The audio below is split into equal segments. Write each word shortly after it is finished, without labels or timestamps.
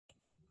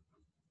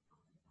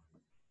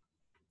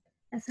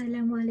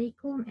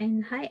Assalamualaikum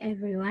and hi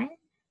everyone.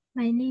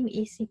 My name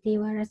is Siti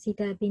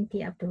Warasida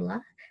binti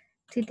Abdullah.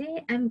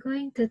 Today I'm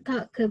going to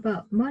talk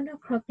about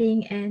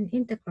monocropping and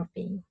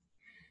intercropping.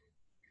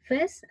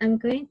 First, I'm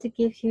going to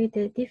give you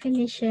the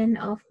definition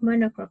of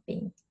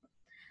monocropping.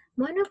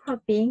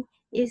 Monocropping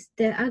is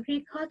the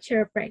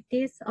agricultural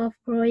practice of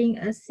growing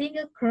a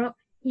single crop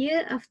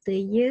year after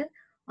year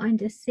on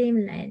the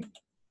same land.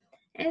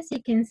 As you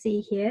can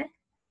see here,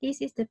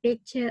 this is the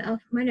picture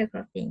of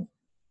monocropping.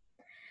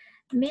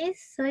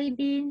 Maize,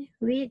 soybean,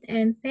 wheat,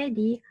 and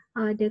paddy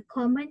are the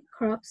common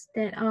crops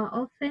that are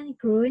often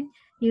grown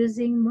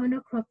using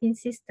monocropping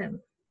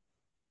system.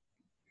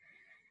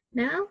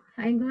 Now,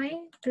 I'm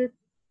going to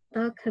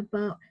talk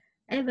about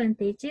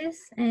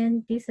advantages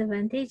and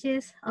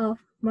disadvantages of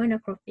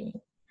monocropping.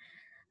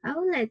 I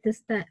would like to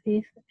start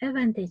with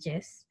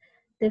advantages.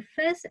 The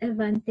first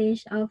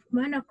advantage of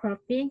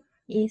monocropping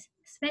is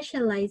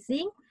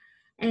specializing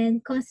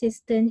and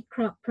consistent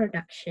crop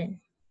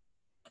production.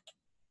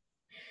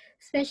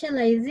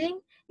 Specializing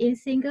in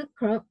single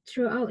crop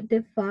throughout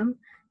the farm,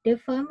 the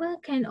farmer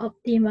can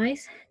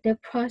optimize the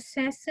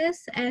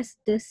processes as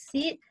the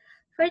seed,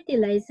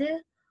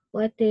 fertilizer,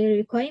 water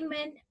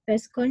requirement,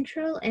 pest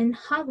control, and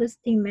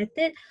harvesting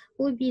method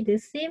will be the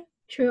same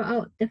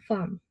throughout the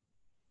farm.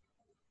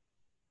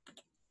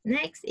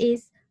 Next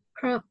is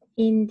crop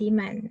in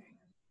demand.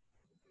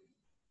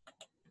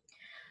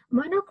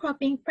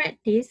 Monocropping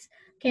practice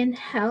can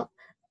help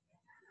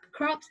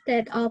crops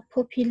that are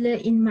popular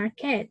in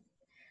market.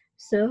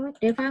 So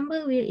the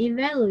farmer will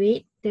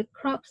evaluate the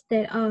crops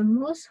that are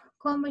most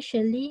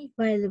commercially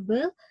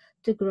viable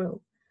to grow.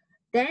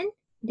 Then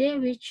they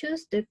will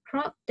choose the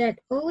crop that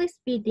always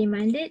be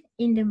demanded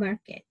in the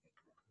market.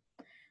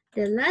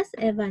 The last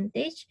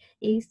advantage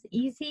is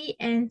easy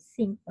and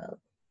simple.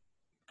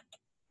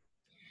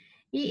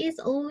 It is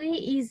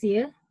always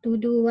easier to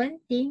do one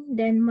thing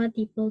than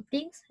multiple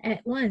things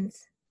at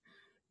once.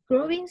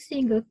 Growing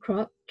single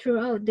crop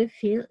throughout the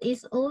field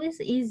is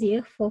always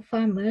easier for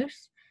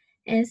farmers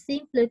and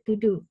simpler to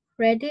do,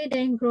 rather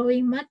than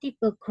growing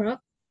multiple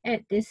crops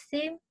at the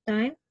same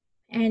time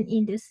and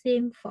in the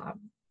same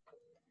farm.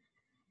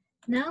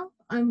 Now,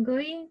 I'm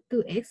going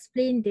to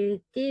explain the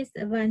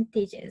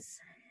disadvantages.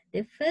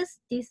 The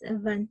first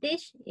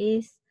disadvantage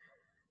is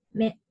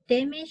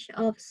damage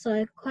of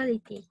soil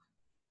quality.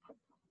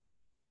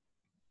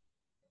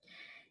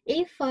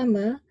 If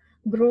farmer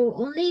grow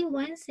only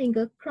one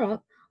single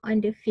crop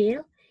on the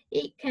field,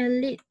 it can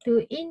lead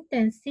to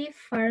intensive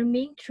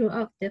farming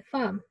throughout the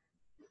farm.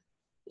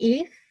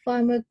 If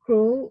farmer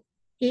grows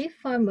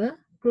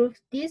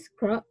this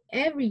crop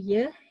every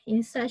year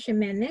in such a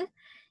manner,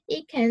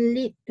 it can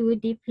lead to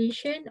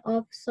depletion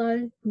of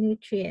soil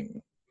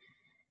nutrients.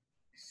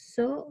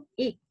 So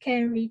it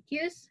can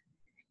reduce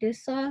the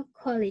soil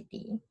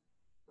quality.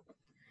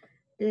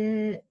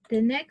 The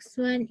next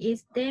one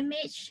is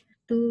damage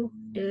to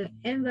the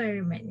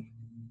environment.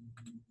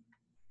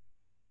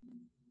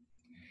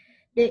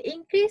 The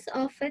increase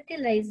of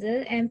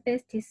fertilizer and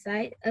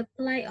pesticide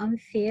applied on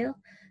field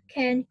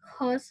can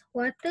cause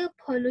water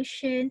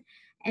pollution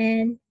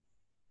and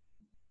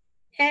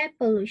air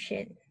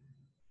pollution.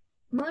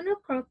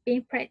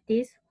 Monocropping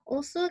practice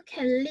also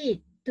can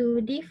lead to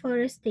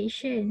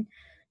deforestation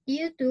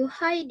due to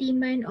high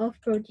demand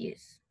of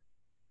produce.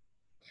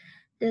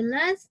 The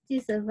last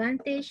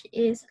disadvantage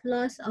is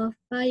loss of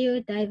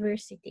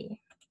biodiversity.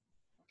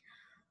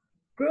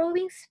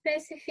 Growing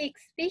specific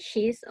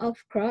species of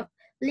crop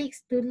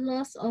leads to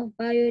loss of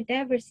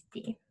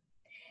biodiversity.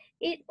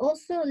 It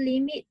also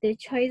limits the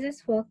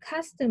choices for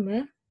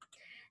customers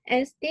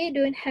as they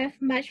don't have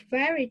much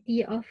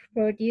variety of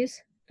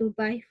produce to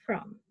buy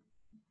from.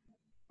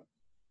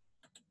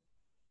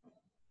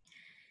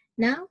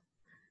 Now,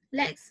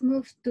 let's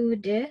move to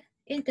the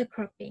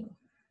intercropping.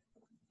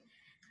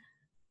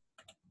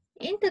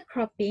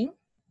 Intercropping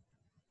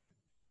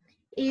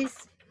is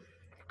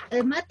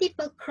a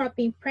multiple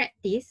cropping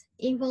practice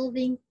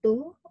involving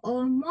two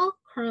or more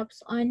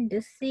crops on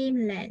the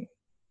same land.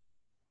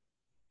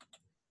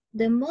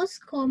 The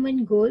most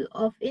common goal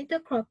of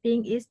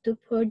intercropping is to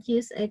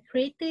produce a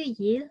greater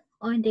yield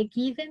on the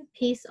given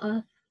piece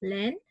of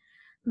land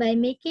by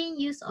making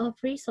use of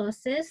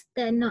resources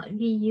that not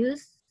be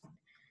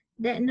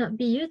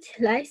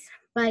utilized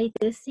by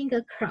the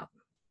single crop.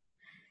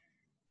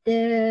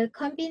 The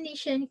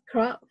combination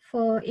crop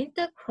for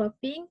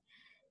intercropping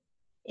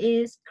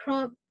is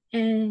corn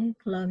and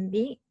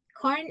lombean,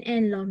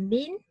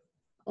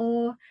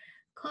 or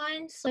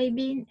corn,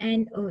 soybean,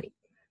 and oat.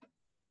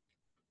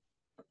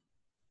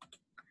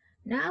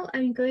 Now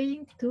I'm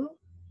going to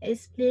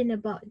explain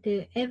about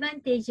the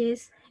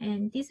advantages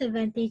and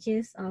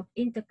disadvantages of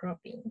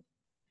intercropping.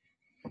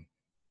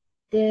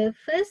 The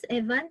first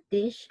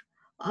advantage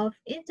of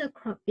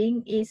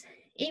intercropping is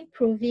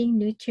improving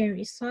nutrient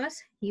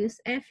resource use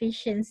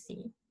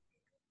efficiency.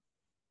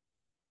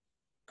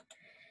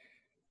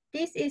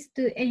 This is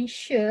to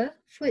ensure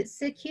food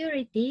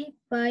security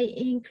by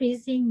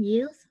increasing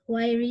yields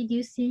while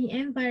reducing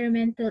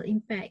environmental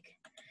impact.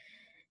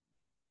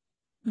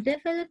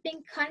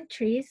 Developing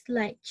countries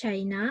like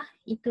China,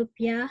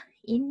 Ethiopia,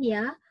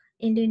 India,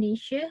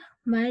 Indonesia,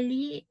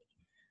 Mali,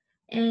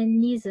 and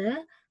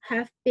Niger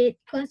have paid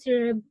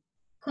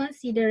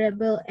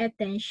considerable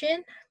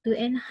attention to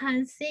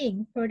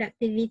enhancing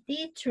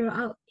productivity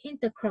throughout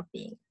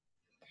intercropping.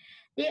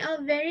 There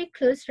are very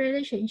close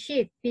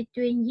relationship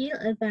between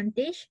yield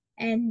advantage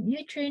and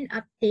nutrient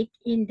uptake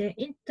in the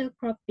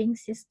intercropping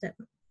system.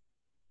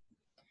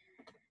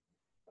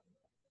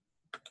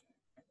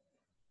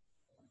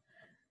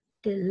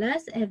 The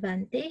last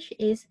advantage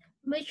is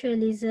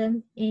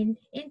mutualism in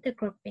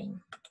intercropping.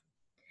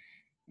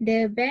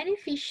 The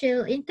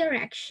beneficial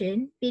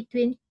interaction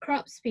between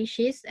crop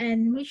species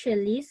and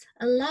mutualists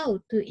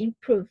allow to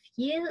improve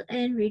yield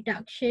and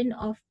reduction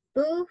of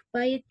both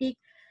biotic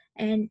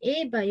and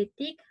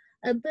abiotic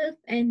above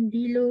and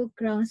below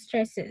ground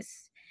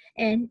stresses,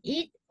 and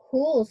it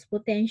holds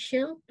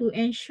potential to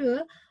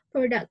ensure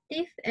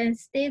productive and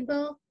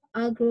stable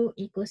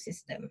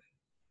agro-ecosystem.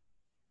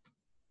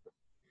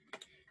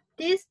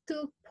 These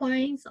 2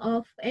 points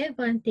of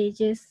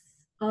advantages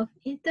of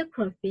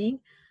intercropping,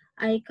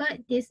 I got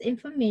this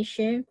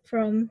information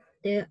from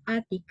the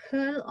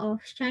article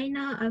of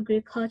China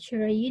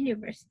Agricultural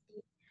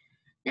University.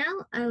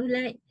 Now I would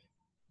like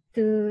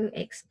to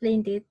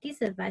explain the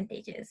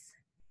disadvantages.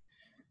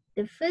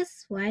 The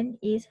first one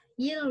is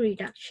yield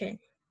reduction.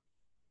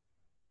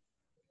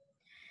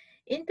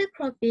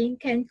 Intercropping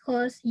can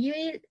cause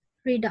yield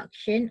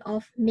reduction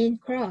of main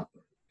crop.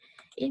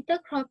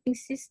 Intercropping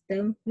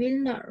system will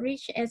not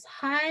reach as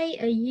high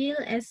a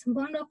yield as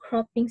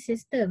monocropping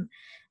system,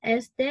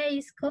 as there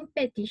is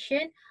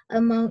competition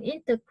among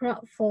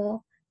intercrop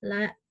for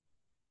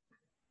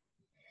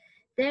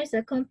there's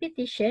a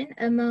competition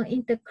among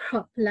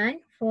intercrop land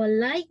for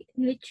light,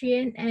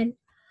 nutrient, and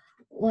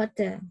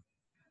water.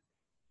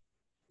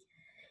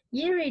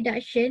 Yield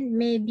reduction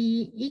may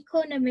be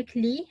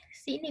economically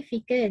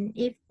significant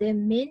if the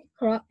main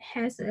crop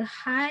has a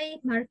high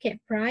market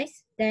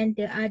price than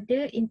the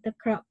other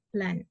intercrop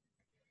plant.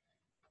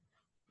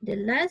 The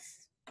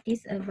last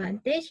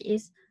disadvantage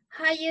is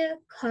higher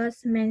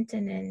cost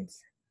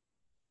maintenance.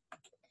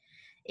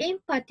 In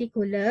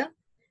particular,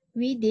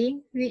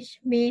 weeding, which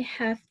may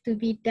have to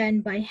be done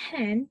by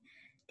hand,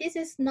 this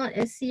is not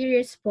a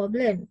serious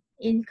problem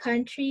in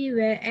countries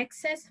where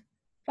excess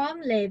farm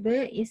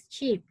labor is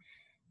cheap,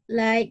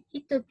 like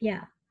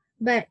Ethiopia.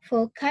 But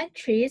for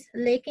countries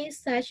lacking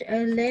such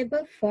a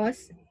labor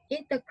force,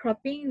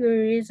 intercropping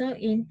will result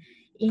in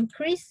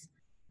increased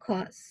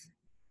costs.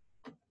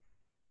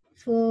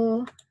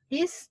 For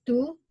these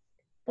 2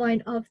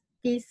 points of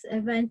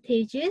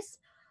disadvantages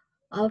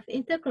of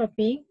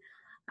intercropping,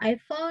 I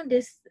found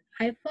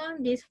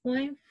this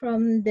point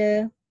from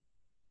the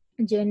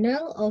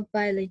Journal of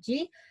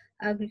Biology,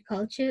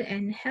 Agriculture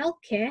and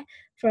Healthcare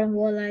from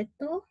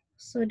Wolato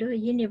Sodo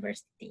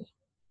University.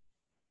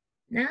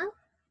 Now,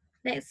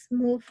 let's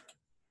move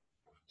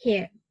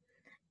here.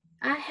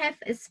 I have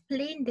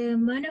explained the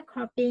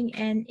monocropping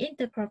and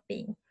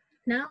intercropping.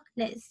 Now,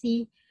 let's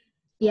see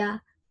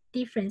their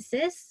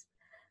differences.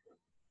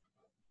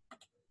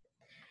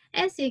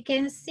 As you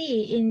can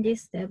see in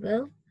this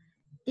table,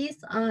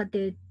 these are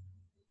the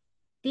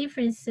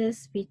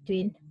differences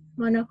between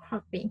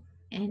monocropping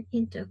and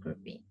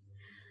intercropping.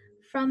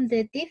 From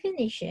the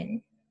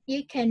definition,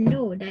 you can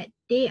know that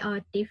they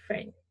are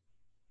different.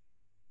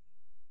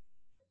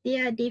 They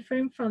are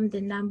different from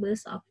the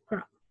numbers of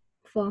crops.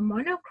 For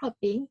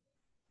monocropping,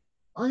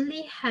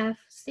 only have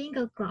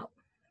single crop,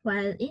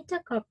 while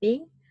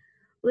intercropping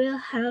will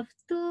have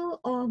 2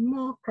 or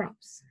more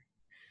crops.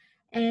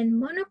 And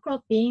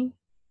monocropping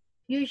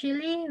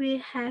usually will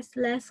have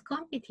less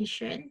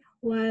competition,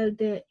 while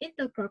the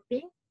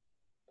intercropping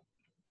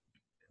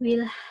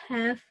will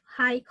have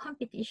high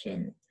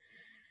competition.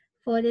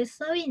 For the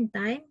sowing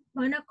time,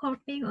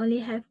 monocropping only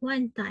have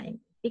one time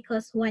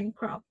because one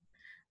crop.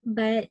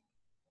 But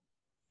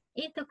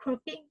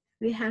intercropping,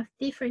 we have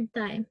different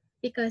time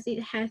because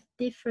it has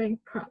different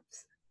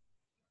crops.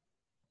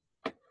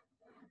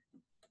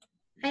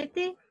 I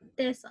think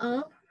that's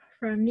all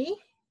from me.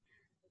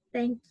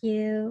 Thank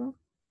you.